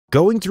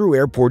Going through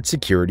airport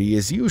security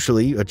is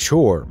usually a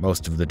chore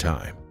most of the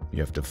time. You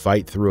have to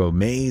fight through a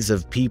maze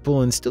of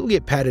people and still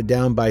get patted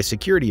down by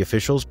security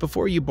officials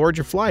before you board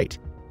your flight.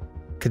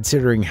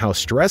 Considering how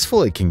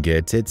stressful it can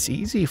get, it's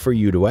easy for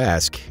you to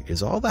ask,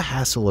 is all the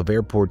hassle of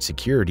airport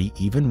security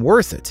even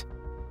worth it?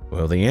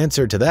 Well, the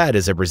answer to that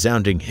is a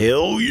resounding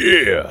hell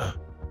yeah!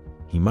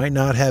 You might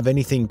not have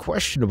anything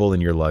questionable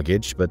in your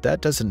luggage, but that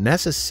doesn't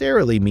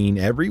necessarily mean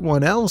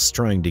everyone else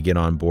trying to get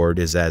on board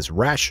is as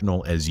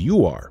rational as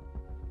you are.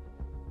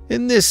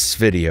 In this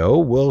video,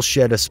 we'll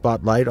shed a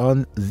spotlight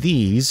on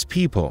these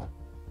people.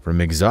 From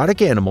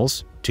exotic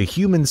animals to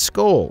human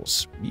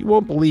skulls, you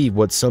won't believe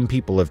what some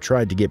people have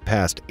tried to get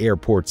past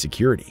airport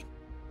security.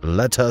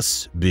 Let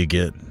us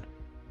begin.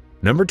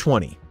 Number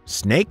 20.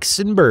 Snakes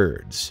and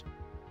birds.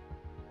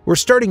 We're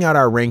starting out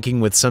our ranking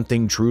with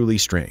something truly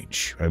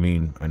strange. I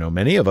mean, I know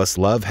many of us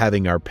love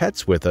having our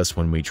pets with us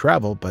when we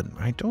travel, but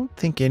I don't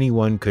think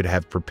anyone could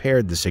have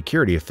prepared the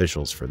security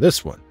officials for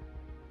this one.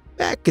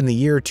 Back in the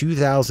year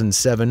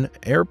 2007,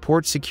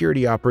 airport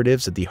security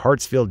operatives at the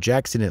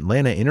Hartsfield-Jackson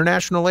Atlanta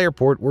International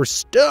Airport were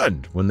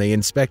stunned when they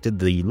inspected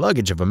the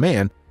luggage of a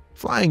man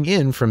flying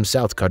in from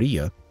South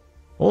Korea,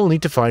 only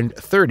to find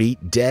 30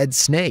 dead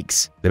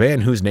snakes. The man,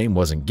 whose name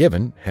wasn't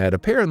given, had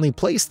apparently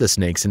placed the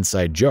snakes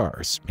inside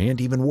jars, and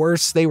even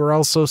worse, there were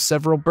also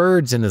several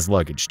birds in his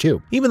luggage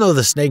too. Even though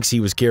the snakes he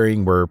was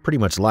carrying were pretty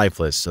much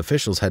lifeless,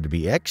 officials had to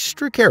be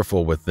extra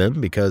careful with them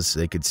because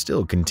they could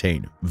still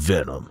contain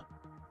venom.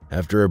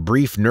 After a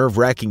brief,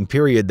 nerve-wracking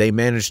period, they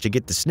managed to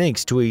get the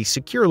snakes to a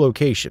secure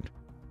location.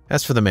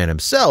 As for the man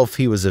himself,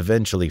 he was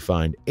eventually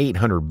fined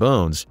 800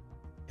 bones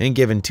and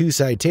given 2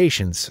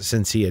 citations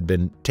since he had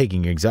been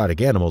taking exotic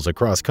animals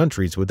across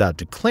countries without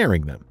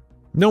declaring them.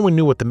 No one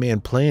knew what the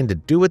man planned to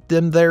do with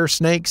them there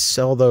snakes,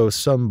 although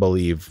some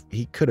believe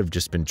he could have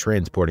just been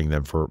transporting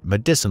them for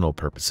medicinal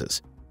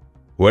purposes.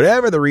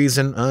 Whatever the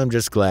reason, I'm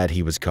just glad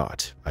he was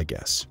caught, I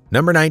guess.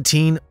 Number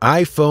 19.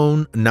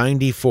 iPhone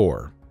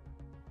 94.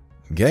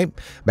 Okay,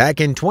 back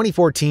in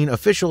 2014,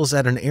 officials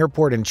at an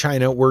airport in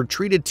China were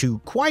treated to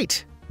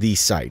quite the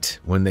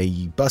sight when they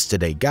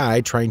busted a guy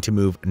trying to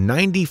move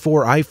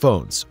 94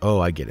 iPhones,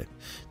 oh I get it,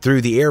 through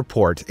the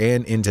airport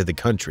and into the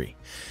country.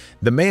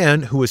 The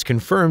man, who was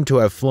confirmed to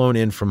have flown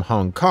in from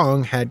Hong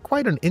Kong, had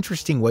quite an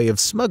interesting way of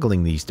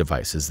smuggling these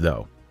devices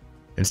though.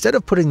 Instead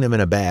of putting them in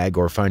a bag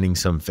or finding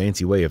some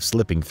fancy way of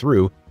slipping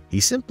through,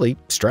 he simply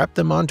strapped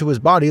them onto his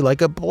body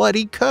like a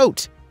bloody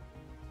coat.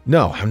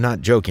 No, I'm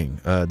not joking.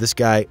 This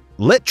guy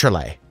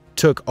literally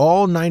took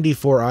all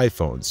 94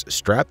 iPhones,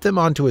 strapped them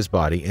onto his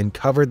body, and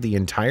covered the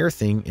entire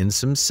thing in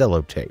some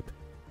sellotape.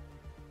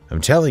 I'm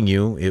telling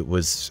you, it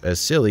was as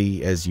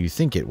silly as you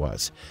think it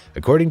was.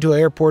 According to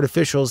airport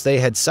officials, they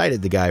had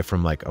sighted the guy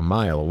from like a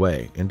mile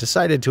away and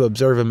decided to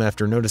observe him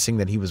after noticing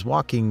that he was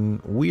walking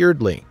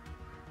weirdly.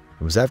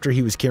 It was after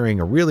he was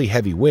carrying a really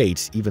heavy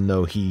weight, even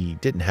though he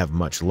didn't have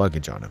much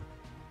luggage on him.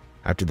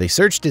 After they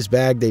searched his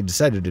bag, they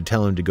decided to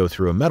tell him to go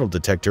through a metal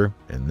detector,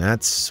 and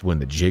that's when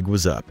the jig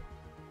was up.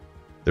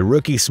 The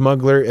rookie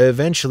smuggler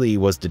eventually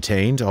was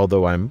detained,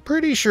 although I'm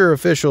pretty sure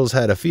officials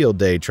had a field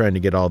day trying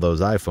to get all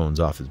those iPhones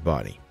off his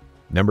body.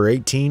 Number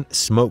 18.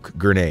 Smoke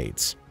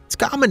grenades. It's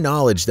common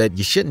knowledge that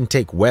you shouldn't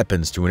take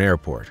weapons to an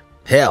airport.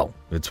 Hell,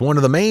 it's one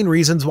of the main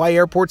reasons why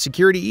airport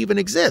security even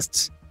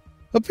exists.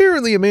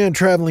 Apparently, a man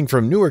traveling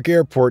from Newark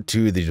Airport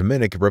to the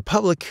Dominican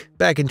Republic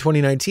back in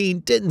 2019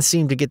 didn't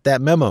seem to get that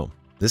memo.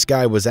 This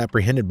guy was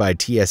apprehended by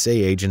TSA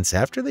agents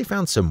after they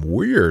found some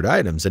weird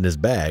items in his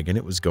bag and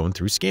it was going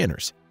through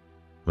scanners.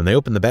 When they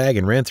opened the bag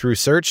and ran through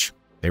search,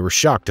 they were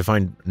shocked to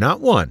find not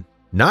 1,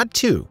 not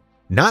 2,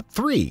 not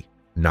 3,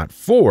 not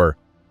 4,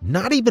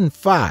 not even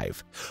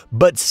 5,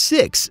 but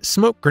 6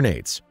 smoke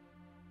grenades.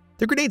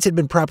 The grenades had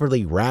been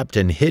properly wrapped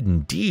and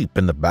hidden deep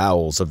in the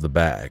bowels of the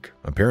bag.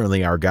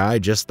 Apparently, our guy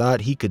just thought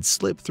he could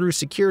slip through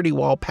security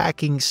while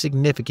packing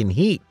significant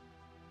heat.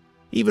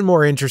 Even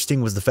more interesting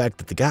was the fact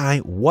that the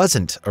guy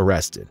wasn't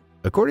arrested.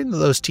 According to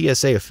those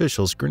TSA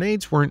officials,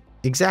 grenades weren't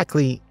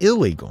exactly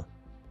illegal,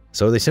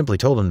 so they simply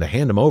told him to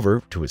hand them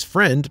over to his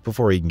friend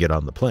before he can get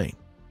on the plane.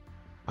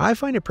 I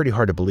find it pretty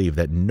hard to believe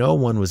that no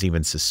one was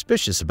even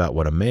suspicious about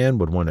what a man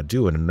would want to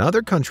do in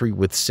another country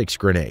with 6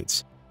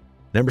 grenades.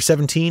 Number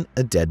 17.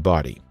 A dead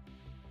body.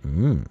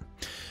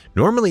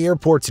 Normally,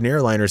 airports and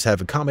airliners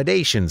have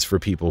accommodations for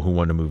people who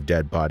want to move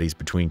dead bodies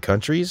between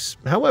countries.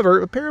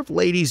 However, a pair of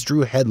ladies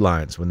drew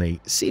headlines when they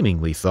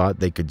seemingly thought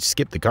they could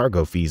skip the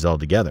cargo fees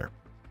altogether.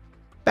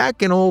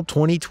 Back in old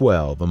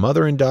 2012, a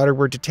mother and daughter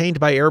were detained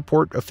by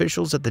airport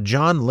officials at the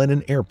John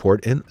Lennon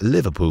Airport in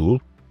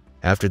Liverpool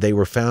after they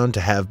were found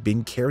to have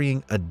been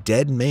carrying a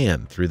dead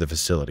man through the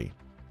facility.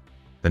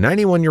 The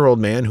 91-year-old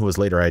man, who was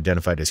later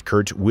identified as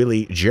Kurt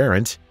Willie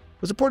Gerent,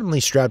 was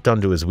reportedly strapped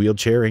onto his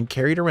wheelchair and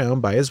carried around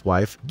by his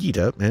wife,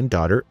 Gita, and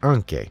daughter,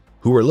 Anke,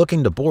 who were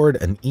looking to board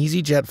an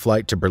EasyJet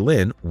flight to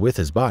Berlin with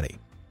his body.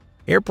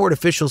 Airport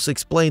officials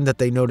explained that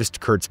they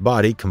noticed Kurt's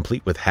body,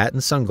 complete with hat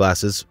and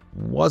sunglasses,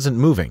 wasn't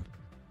moving.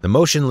 The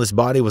motionless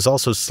body was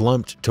also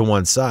slumped to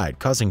one side,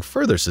 causing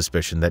further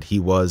suspicion that he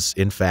was,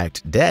 in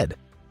fact, dead.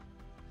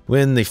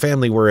 When the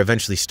family were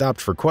eventually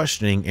stopped for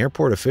questioning,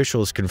 airport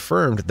officials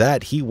confirmed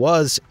that he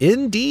was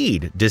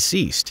indeed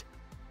deceased.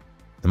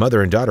 The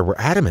mother and daughter were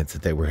adamant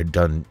that they had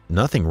done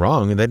nothing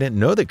wrong and they didn't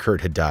know that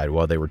Kurt had died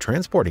while they were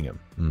transporting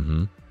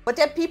him. But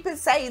the people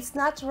say it's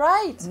not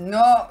right.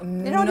 No, you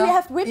know, they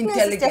have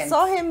witnesses that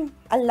saw him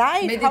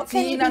alive. How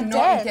can he be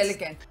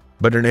dead?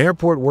 But an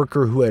airport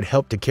worker who had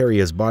helped to carry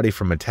his body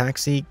from a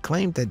taxi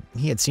claimed that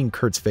he had seen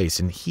Kurt's face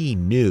and he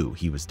knew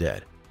he was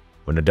dead.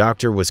 When a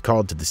doctor was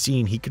called to the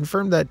scene, he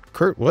confirmed that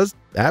Kurt was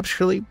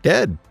actually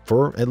dead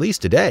for at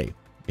least a day.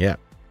 Yeah,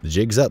 the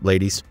jig's up,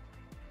 ladies.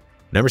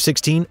 Number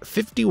 16,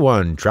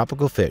 51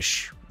 tropical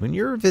fish. When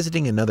you're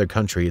visiting another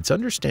country, it's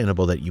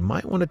understandable that you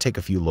might want to take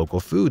a few local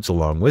foods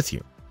along with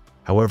you.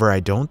 However, I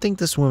don't think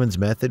this woman's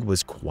method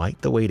was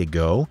quite the way to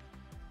go.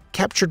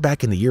 Captured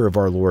back in the year of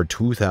our Lord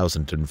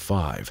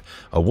 2005,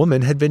 a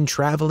woman had been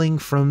traveling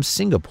from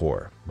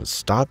Singapore, was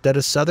stopped at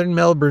a southern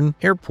Melbourne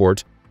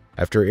airport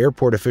after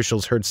airport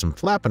officials heard some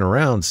flapping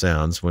around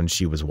sounds when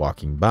she was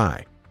walking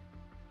by.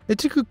 They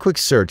took a quick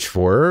search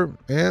for her,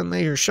 and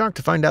they were shocked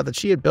to find out that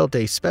she had built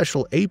a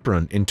special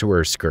apron into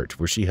her skirt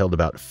where she held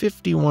about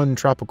 51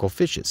 tropical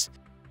fishes.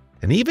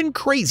 An even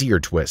crazier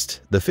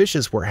twist, the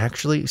fishes were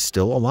actually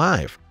still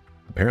alive.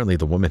 Apparently,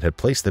 the woman had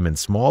placed them in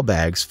small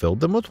bags, filled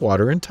them with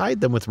water, and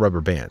tied them with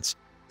rubber bands.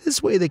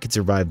 This way they could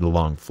survive the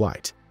long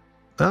flight.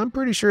 I'm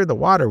pretty sure the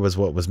water was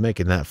what was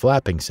making that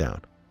flapping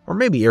sound. Or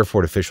maybe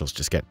airport officials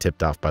just got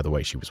tipped off by the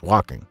way she was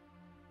walking.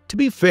 To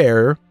be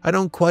fair, I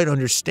don't quite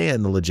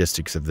understand the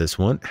logistics of this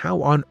one.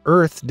 How on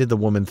earth did the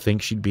woman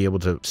think she'd be able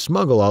to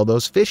smuggle all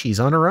those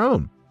fishies on her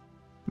own?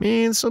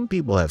 Man, some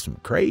people have some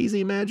crazy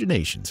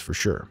imaginations for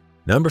sure.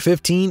 Number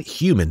 15,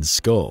 human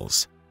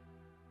skulls.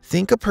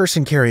 Think a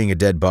person carrying a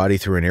dead body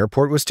through an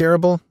airport was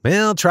terrible?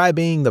 Well, try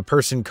being the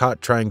person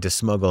caught trying to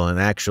smuggle an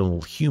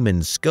actual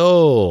human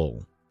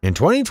skull. In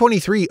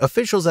 2023,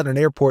 officials at an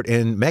airport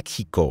in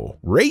Mexico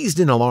raised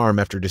an alarm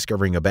after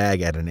discovering a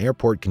bag at an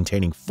airport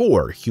containing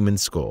 4 human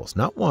skulls,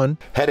 not one.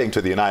 Heading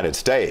to the United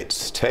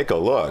States, take a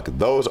look.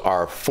 Those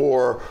are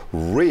 4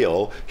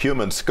 real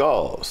human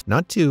skulls.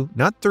 Not 2,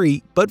 not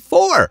 3, but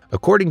 4.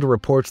 According to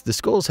reports, the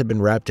skulls had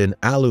been wrapped in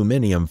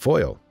aluminum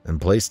foil and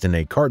placed in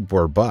a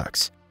cardboard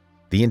box.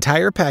 The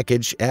entire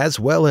package, as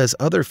well as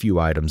other few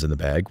items in the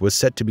bag, was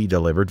set to be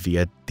delivered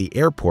via the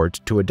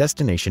airport to a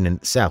destination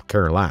in South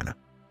Carolina.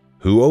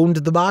 Who owned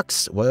the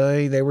box?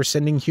 Why they were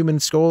sending human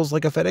skulls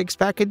like a FedEx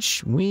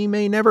package? We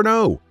may never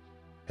know.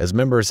 As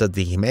members of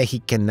the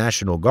Mexican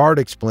National Guard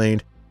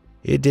explained,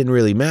 it didn't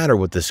really matter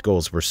what the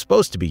skulls were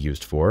supposed to be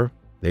used for.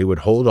 They would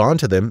hold on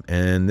to them,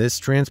 and this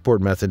transport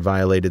method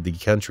violated the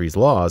country's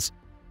laws,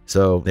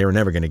 so they were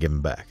never going to give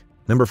them back.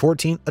 Number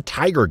 14, a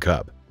tiger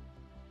cub.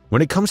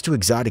 When it comes to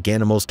exotic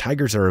animals,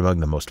 tigers are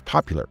among the most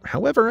popular.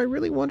 However, I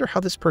really wonder how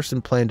this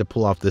person planned to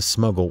pull off this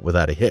smuggle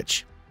without a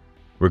hitch.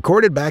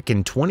 Recorded back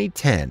in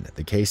 2010,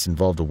 the case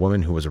involved a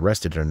woman who was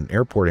arrested at an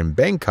airport in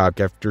Bangkok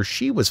after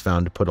she was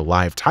found to put a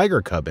live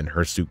tiger cub in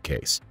her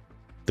suitcase.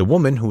 The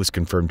woman, who was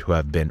confirmed to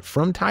have been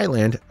from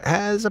Thailand,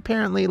 has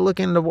apparently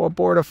looking to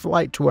board a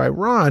flight to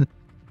Iran.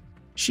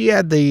 She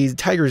had the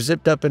tiger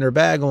zipped up in her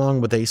bag along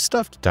with a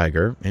stuffed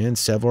tiger and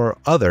several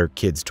other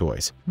kids'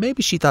 toys.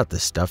 Maybe she thought the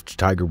stuffed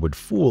tiger would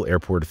fool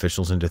airport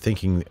officials into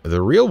thinking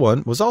the real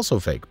one was also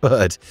fake,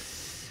 but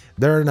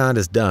they're not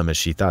as dumb as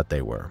she thought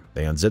they were.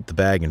 They unzipped the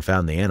bag and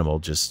found the animal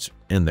just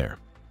in there.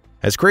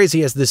 As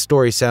crazy as this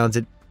story sounds,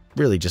 I'd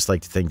really just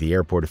like to thank the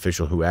airport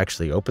official who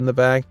actually opened the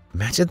bag.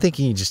 Imagine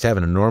thinking you're just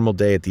having a normal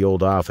day at the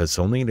old office,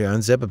 only to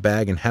unzip a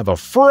bag and have a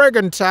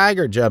friggin'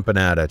 tiger jumping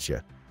out at you.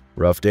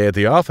 Rough day at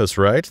the office,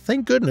 right?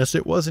 Thank goodness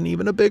it wasn't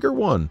even a bigger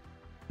one.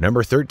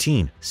 Number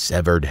 13,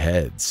 severed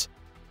heads.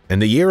 In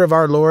the year of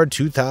our Lord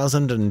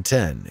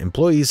 2010,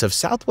 employees of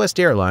Southwest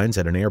Airlines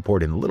at an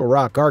airport in Little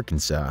Rock,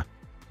 Arkansas,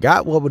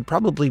 got what would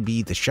probably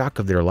be the shock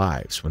of their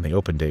lives when they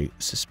opened a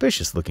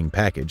suspicious-looking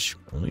package,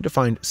 only to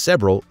find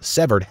several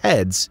severed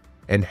heads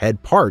and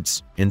head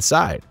parts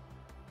inside.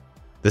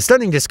 The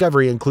stunning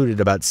discovery included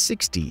about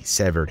 60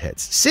 severed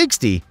heads.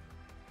 60!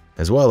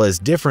 As well as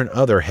different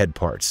other head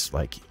parts,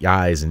 like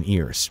eyes and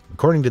ears.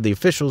 According to the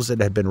officials,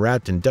 it had been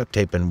wrapped in duct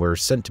tape and were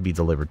sent to be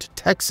delivered to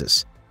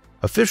Texas.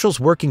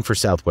 Officials working for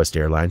Southwest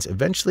Airlines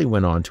eventually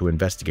went on to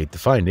investigate the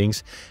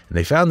findings, and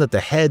they found that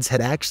the heads had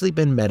actually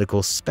been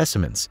medical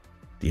specimens.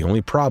 The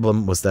only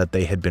problem was that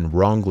they had been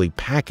wrongly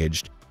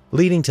packaged,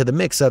 leading to the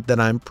mix-up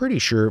that I'm pretty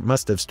sure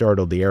must have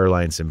startled the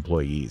airline's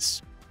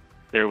employees.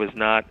 There was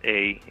not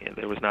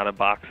a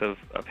box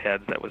of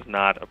heads that was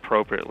not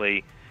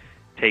appropriately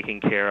taken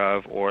care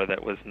of, or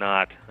that was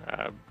not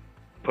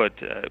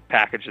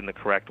packaged in the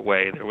correct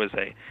way. There was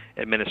a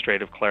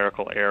administrative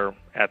clerical error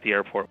at the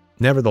airport.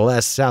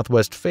 Nevertheless,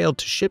 Southwest failed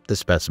to ship the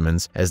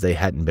specimens as they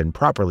hadn't been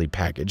properly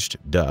packaged,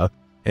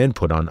 and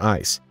put on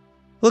ice.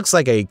 Looks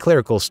like a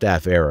clerical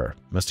staff error.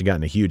 Must have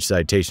gotten a huge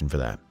citation for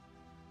that.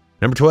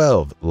 Number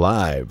 12,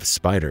 live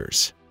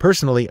spiders.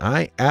 Personally,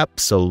 I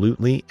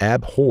absolutely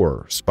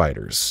abhor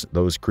spiders.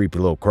 Those creepy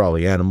little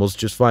crawly animals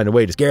just find a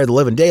way to scare the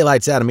living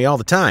daylights out of me all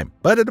the time.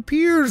 But it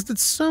appears that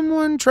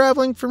someone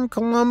traveling from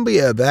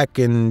Colombia back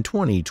in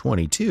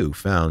 2022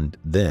 found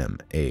them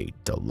a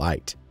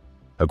delight.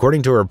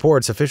 According to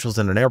reports, officials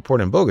in an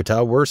airport in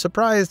Bogota were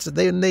surprised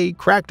when they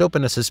cracked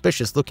open a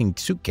suspicious-looking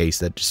suitcase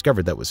that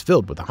discovered that was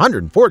filled with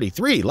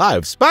 143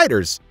 live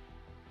spiders.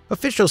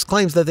 Officials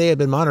claimed that they had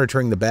been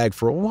monitoring the bag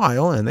for a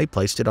while and they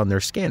placed it on their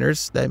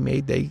scanners that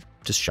made a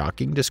just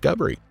shocking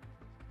discovery.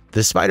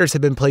 The spiders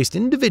had been placed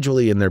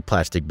individually in their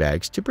plastic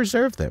bags to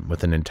preserve them,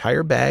 with an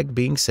entire bag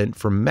being sent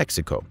from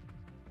Mexico.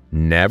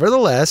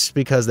 Nevertheless,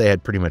 because they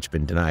had pretty much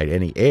been denied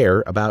any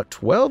air, about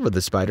 12 of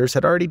the spiders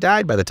had already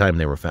died by the time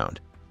they were found.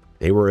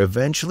 They were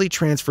eventually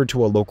transferred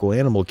to a local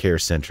animal care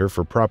center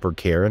for proper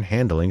care and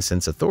handling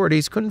since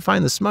authorities couldn't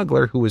find the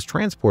smuggler who was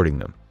transporting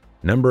them.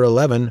 Number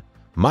 11.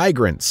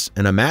 Migrants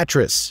in a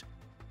mattress.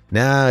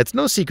 Now, it's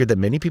no secret that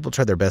many people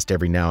try their best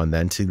every now and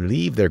then to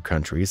leave their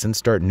countries and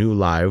start new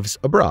lives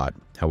abroad.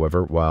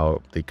 However,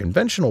 while the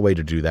conventional way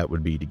to do that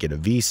would be to get a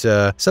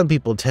visa, some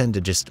people tend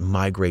to just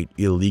migrate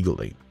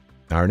illegally.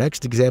 Our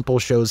next example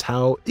shows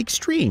how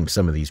extreme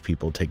some of these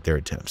people take their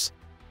attempts.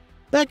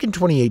 Back in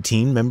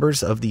 2018,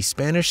 members of the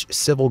Spanish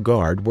Civil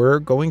Guard were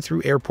going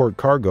through airport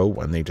cargo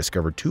when they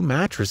discovered 2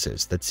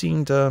 mattresses that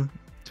seemed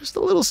just a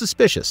little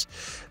suspicious.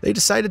 They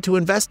decided to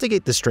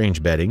investigate the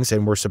strange beddings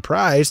and were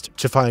surprised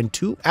to find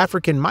 2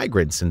 African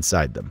migrants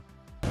inside them.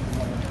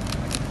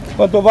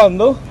 ¿Cuánto van,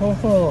 no?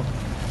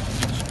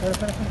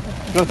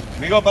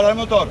 Amigo, para el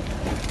motor.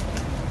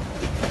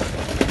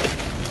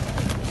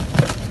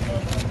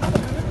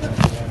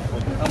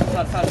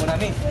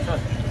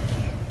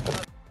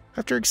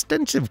 After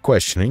extensive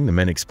questioning, the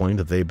men explained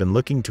that they had been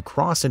looking to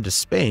cross into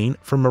Spain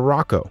from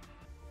Morocco.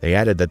 They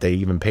added that they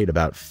even paid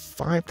about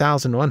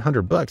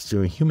 $5,100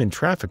 to a human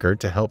trafficker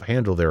to help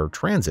handle their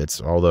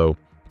transits, although,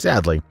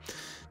 sadly,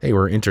 they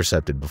were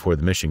intercepted before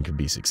the mission could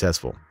be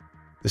successful.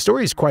 The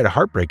story is quite a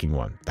heartbreaking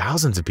one.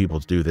 Thousands of people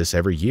do this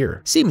every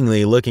year,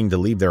 seemingly looking to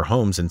leave their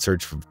homes in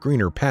search of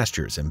greener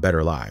pastures and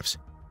better lives.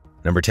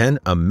 Number 10,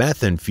 a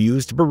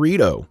meth-infused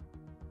burrito.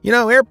 You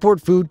know, airport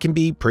food can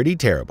be pretty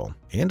terrible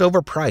and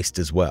overpriced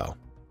as well.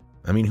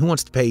 I mean, who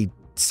wants to pay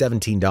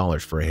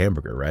 $17 for a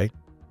hamburger, right?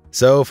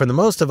 So for the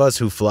most of us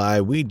who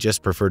fly, we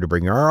just prefer to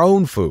bring our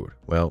own food.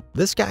 Well,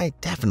 this guy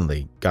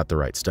definitely got the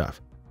right stuff.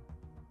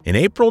 In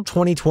April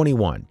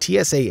 2021,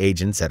 TSA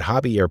agents at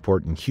Hobby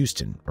Airport in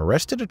Houston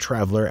arrested a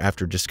traveler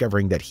after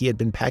discovering that he had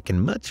been packing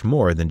much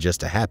more than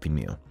just a Happy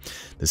Meal.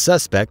 The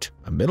suspect,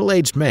 a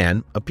middle-aged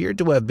man, appeared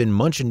to have been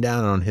munching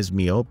down on his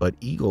meal, but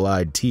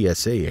eagle-eyed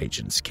TSA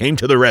agents came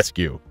to the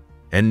rescue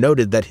and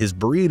noted that his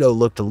burrito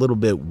looked a little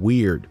bit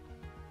weird.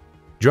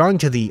 Drawing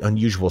to the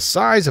unusual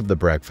size of the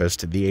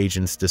breakfast, the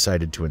agents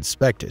decided to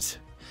inspect it.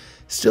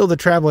 Still, the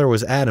traveler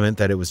was adamant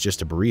that it was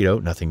just a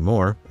burrito, nothing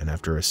more, and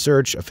after a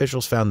search,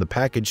 officials found the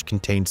package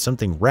contained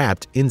something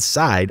wrapped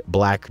inside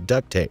black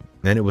duct tape.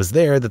 And it was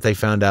there that they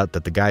found out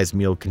that the guy's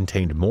meal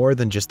contained more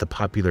than just the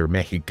popular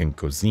Mexican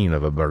cuisine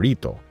of a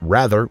burrito.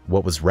 Rather,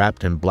 what was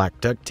wrapped in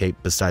black duct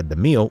tape beside the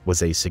meal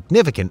was a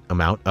significant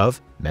amount of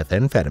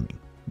methamphetamine.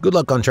 Good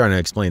luck on trying to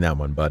explain that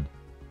one, bud.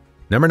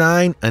 Number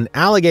 9, an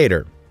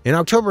alligator. In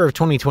October of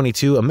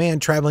 2022, a man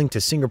traveling to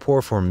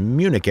Singapore from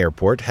Munich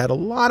Airport had a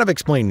lot of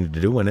explaining to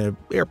do when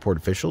airport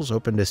officials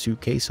opened a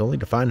suitcase only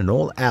to find an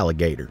old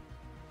alligator.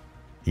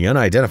 The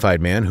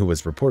unidentified man, who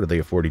was reportedly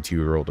a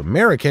 42-year-old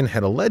American,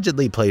 had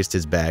allegedly placed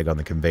his bag on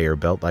the conveyor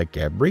belt like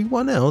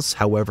everyone else.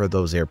 However,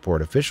 those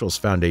airport officials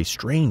found a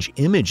strange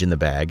image in the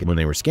bag when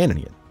they were scanning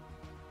it.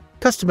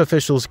 Custom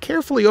officials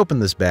carefully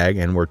opened this bag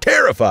and were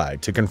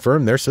terrified to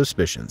confirm their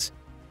suspicions.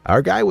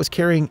 Our guy was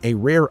carrying a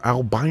rare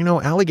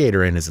albino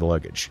alligator in his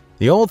luggage.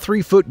 The old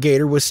 3-foot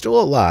gator was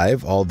still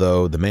alive,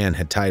 although the man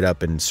had tied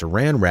up in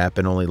saran wrap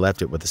and only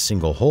left it with a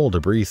single hole to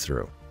breathe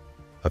through.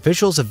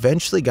 Officials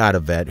eventually got a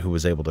vet who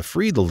was able to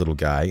free the little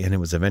guy, and it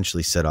was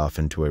eventually set off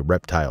into a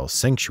reptile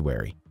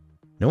sanctuary.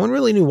 No one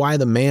really knew why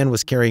the man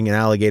was carrying an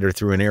alligator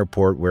through an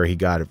airport where he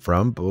got it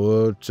from,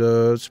 but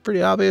it's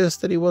pretty obvious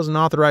that he wasn't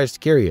authorized to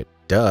carry it.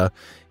 Duh.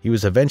 He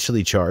was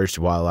eventually charged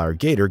while our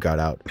gator got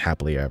out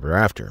happily ever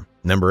after.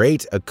 Number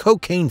 8, a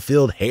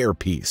cocaine-filled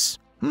hairpiece.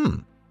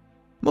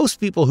 Most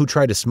people who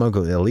try to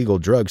smuggle illegal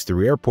drugs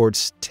through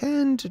airports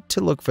tend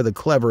to look for the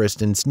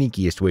cleverest and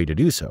sneakiest way to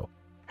do so.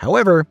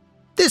 However,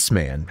 this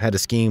man had a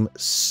scheme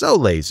so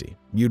lazy,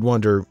 you'd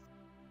wonder,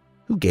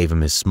 who gave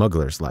him his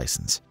smuggler's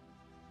license?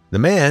 The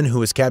man, who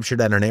was captured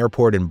at an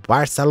airport in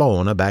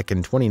Barcelona back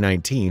in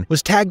 2019,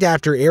 was tagged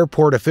after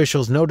airport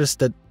officials noticed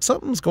that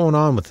something's going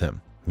on with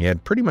him. He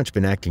had pretty much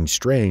been acting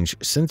strange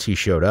since he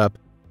showed up,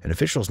 and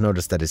officials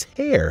noticed that his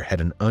hair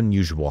had an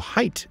unusual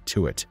height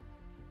to it.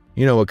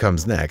 You know what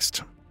comes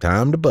next.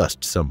 Time to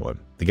bust someone.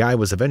 The guy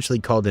was eventually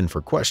called in for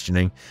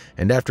questioning,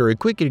 and after a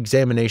quick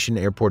examination,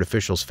 airport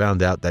officials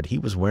found out that he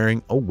was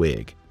wearing a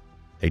wig.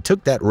 They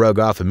took that rug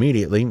off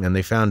immediately, and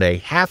they found a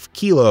half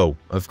kilo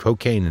of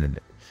cocaine in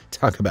it.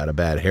 Talk about a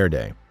bad hair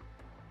day.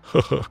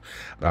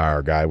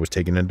 Our guy was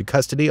taken into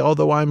custody,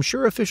 although I'm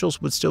sure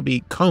officials would still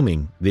be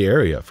combing the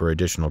area for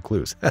additional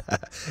clues.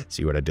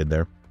 See what I did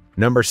there?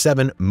 Number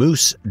 7,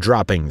 moose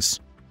droppings.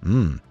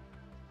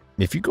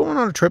 If you're going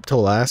on a trip to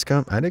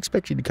Alaska, I'd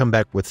expect you to come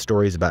back with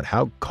stories about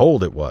how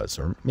cold it was,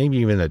 or maybe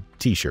even a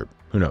t-shirt.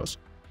 Who knows?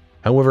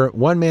 However,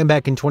 one man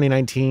back in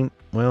 2019,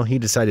 well, he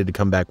decided to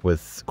come back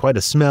with quite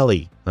a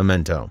smelly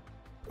memento.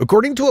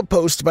 According to a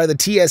post by the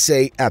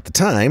TSA at the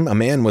time, a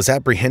man was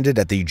apprehended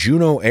at the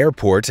Juneau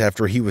airport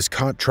after he was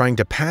caught trying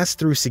to pass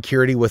through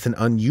security with an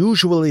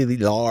unusually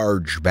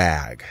large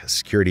bag.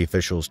 Security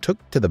officials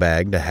took to the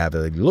bag to have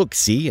a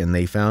look-see, and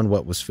they found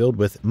what was filled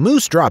with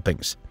moose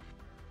droppings.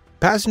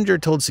 Passenger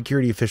told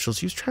security officials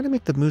he was trying to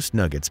make the moose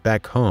nuggets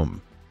back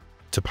home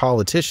to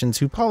politicians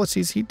whose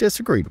policies he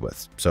disagreed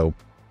with. So,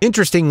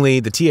 interestingly,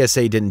 the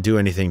TSA didn't do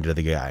anything to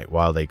the guy.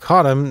 While they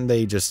caught him,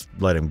 they just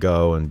let him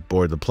go and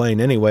board the plane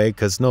anyway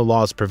because no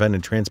laws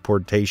prevented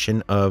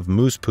transportation of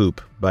moose poop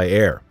by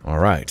air. All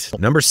right.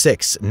 Number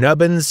 6,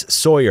 Nubbins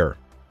Sawyer.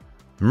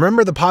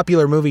 Remember the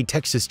popular movie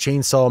Texas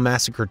Chainsaw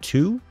Massacre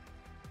 2?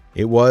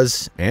 It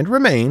was, and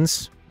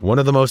remains, one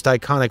of the most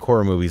iconic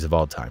horror movies of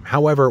all time.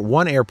 However,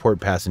 one airport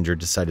passenger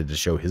decided to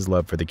show his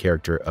love for the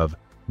character of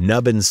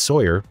Nubbins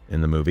Sawyer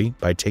in the movie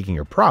by taking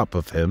a prop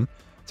of him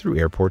through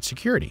airport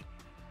security.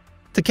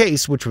 The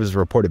case, which was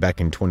reported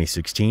back in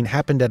 2016,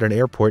 happened at an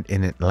airport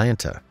in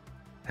Atlanta.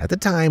 At the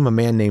time, a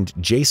man named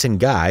Jason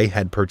Guy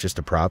had purchased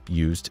a prop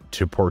used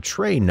to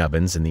portray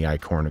Nubbins in the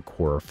iconic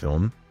horror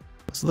film,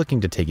 was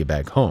looking to take it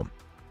back home.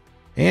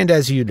 And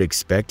as you'd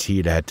expect,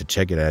 he'd had to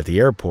check it at the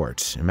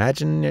airport.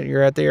 Imagine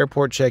you're at the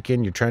airport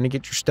check-in, you're trying to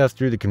get your stuff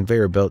through the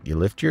conveyor belt, you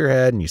lift your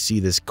head and you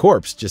see this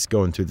corpse just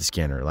going through the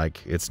scanner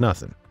like it's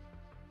nothing.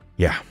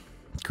 Yeah,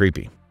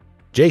 creepy.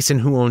 Jason,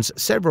 who owns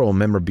several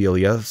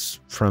memorabilia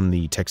from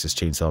the Texas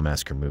Chainsaw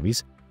Massacre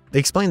movies, they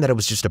explained that it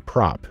was just a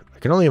prop. I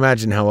can only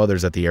imagine how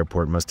others at the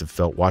airport must have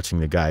felt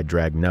watching the guy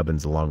drag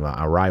Nubbins along the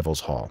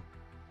arrivals hall.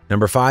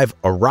 Number 5,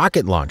 a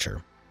rocket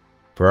launcher.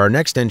 For our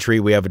next entry,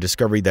 we have a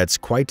discovery that's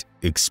quite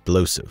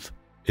explosive.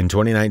 In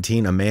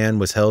 2019, a man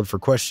was held for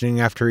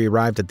questioning after he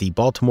arrived at the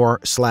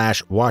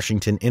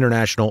Baltimore/Washington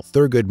International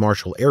Thurgood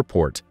Marshall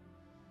Airport.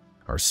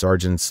 Our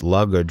sergeant's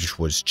luggage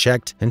was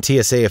checked, and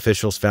TSA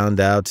officials found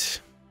out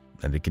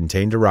that it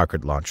contained a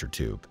rocket launcher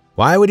tube.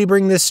 Why would he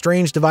bring this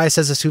strange device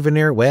as a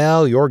souvenir?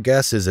 Well, your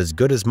guess is as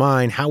good as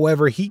mine.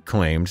 However, he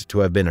claimed to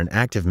have been an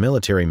active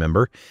military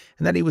member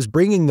and that he was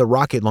bringing the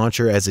rocket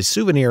launcher as a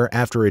souvenir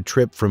after a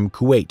trip from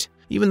Kuwait.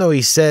 Even though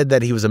he said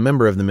that he was a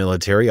member of the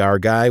military, our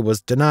guy was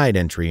denied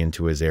entry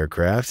into his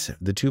aircraft.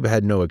 The tube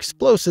had no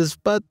explosives,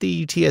 but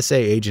the TSA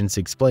agents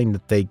explained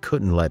that they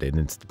couldn't let it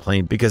into the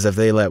plane because if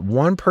they let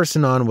one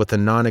person on with a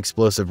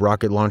non-explosive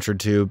rocket launcher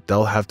tube,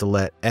 they'll have to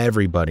let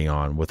everybody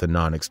on with a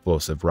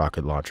non-explosive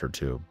rocket launcher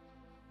tube.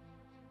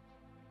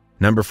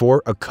 Number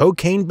 4, a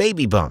cocaine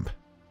baby bump.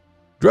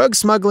 Drug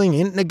smuggling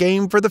isn't a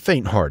game for the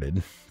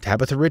faint-hearted.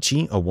 Tabitha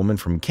Ritchie, a woman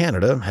from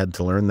Canada, had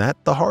to learn that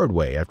the hard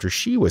way after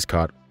she was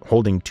caught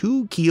holding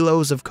 2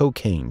 kilos of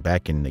cocaine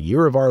back in the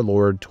year of our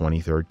Lord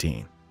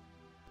 2013.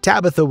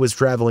 Tabitha was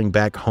traveling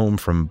back home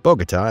from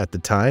Bogota at the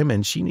time,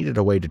 and she needed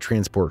a way to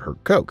transport her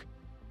coke.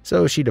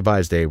 So she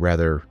devised a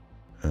rather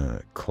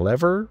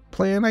clever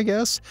plan, I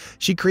guess.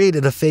 She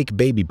created a fake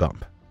baby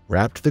bump,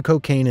 wrapped the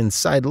cocaine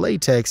inside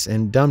latex,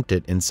 and dumped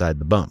it inside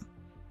the bump.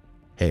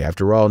 Hey,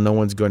 after all, no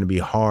one's going to be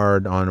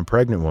hard on a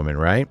pregnant woman,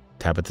 right?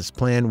 Tabitha's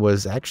plan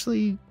was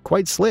actually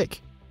quite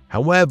slick.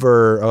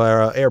 However,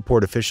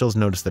 airport officials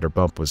noticed that her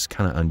bump was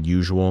kind of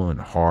unusual and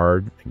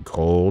hard and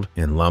cold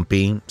and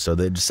lumpy, so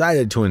they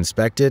decided to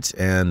inspect it,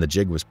 and the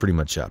jig was pretty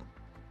much up.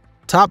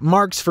 Top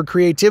marks for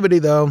creativity,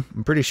 though.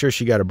 I'm pretty sure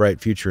she got a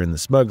bright future in the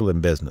smuggling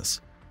business.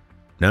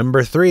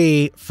 Number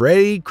 3,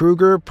 Freddy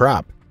Krueger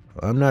prop.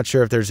 I'm not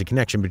sure if there's a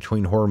connection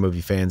between horror movie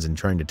fans and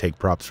trying to take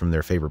props from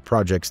their favorite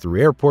projects through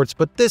airports,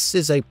 but this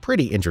is a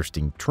pretty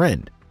interesting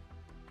trend.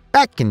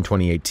 Back in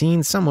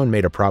 2018, someone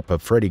made a prop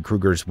of Freddy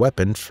Krueger's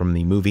weapon from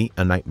the movie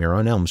A Nightmare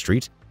on Elm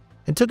Street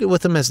and took it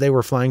with them as they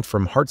were flying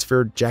from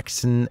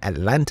Hartsfield-Jackson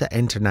Atlanta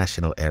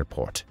International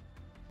Airport.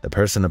 The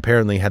person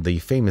apparently had the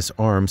famous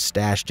arm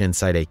stashed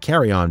inside a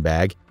carry-on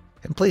bag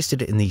and placed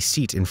it in the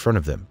seat in front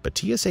of them, but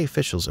TSA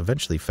officials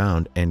eventually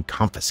found and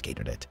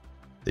confiscated it.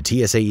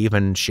 The TSA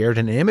even shared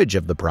an image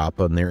of the prop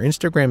on their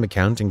Instagram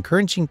account,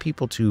 encouraging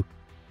people to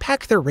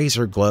pack their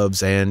razor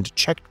gloves and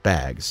checked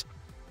bags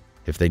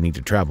if they need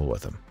to travel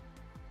with them.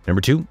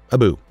 Number 2,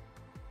 Abu.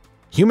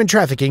 Human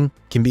trafficking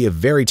can be a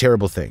very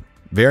terrible thing.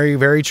 Very,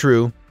 very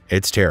true.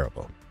 It's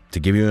terrible.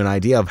 To give you an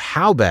idea of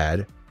how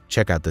bad,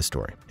 check out this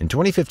story. In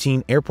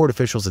 2015, airport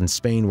officials in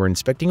Spain were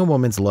inspecting a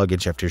woman's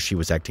luggage after she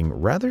was acting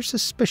rather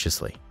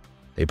suspiciously.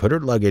 They put her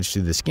luggage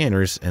through the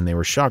scanners, and they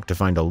were shocked to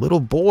find a little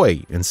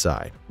boy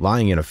inside,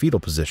 lying in a fetal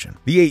position.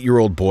 The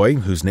 8-year-old boy,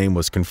 whose name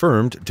was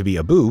confirmed to be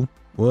Abu,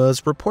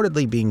 was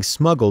reportedly being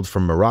smuggled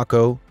from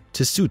Morocco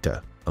to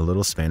Ceuta, a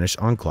little Spanish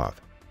enclave.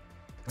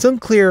 It's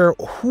unclear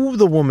who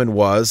the woman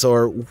was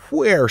or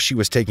where she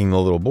was taking the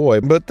little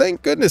boy, but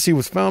thank goodness he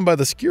was found by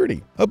the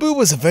security. Abu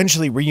was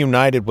eventually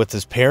reunited with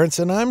his parents,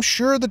 and I'm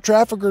sure the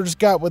traffickers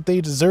got what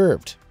they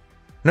deserved.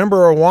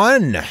 Number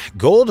 1.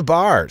 Gold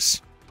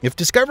bars. If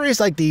discoveries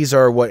like these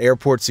are what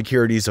airport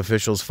securities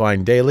officials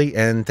find daily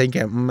and think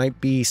it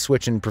might be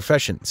switching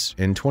professions.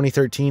 In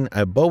 2013,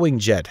 a Boeing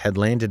jet had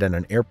landed at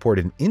an airport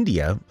in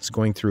India, was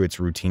going through its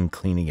routine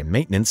cleaning and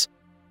maintenance,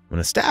 when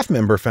a staff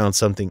member found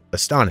something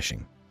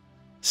astonishing.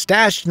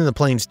 Stashed in the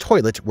plane's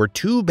toilet were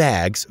 2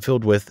 bags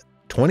filled with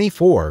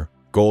 24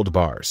 gold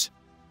bars.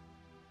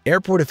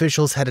 Airport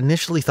officials had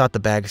initially thought the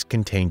bags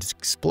contained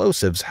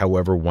explosives,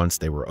 however, once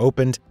they were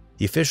opened,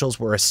 the officials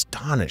were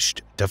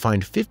astonished to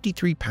find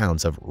 53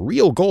 pounds of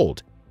real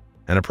gold.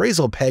 An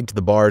appraisal pegged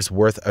the bars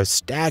worth a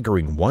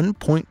staggering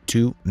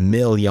 $1.2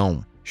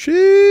 million.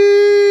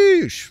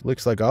 Sheesh!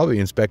 Looks like I'll be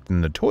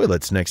inspecting the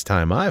toilets next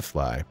time I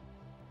fly.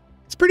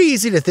 It's pretty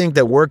easy to think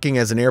that working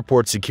as an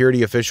airport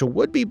security official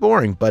would be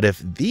boring, but if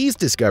these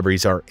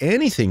discoveries are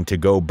anything to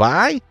go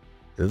by,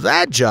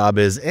 that job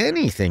is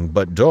anything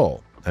but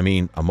dull. I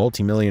mean, a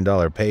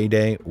multi-million-dollar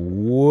payday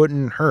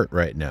wouldn't hurt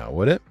right now,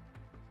 would it?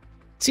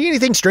 See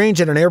anything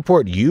strange at an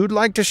airport you'd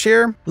like to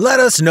share? Let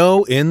us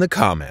know in the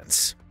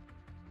comments.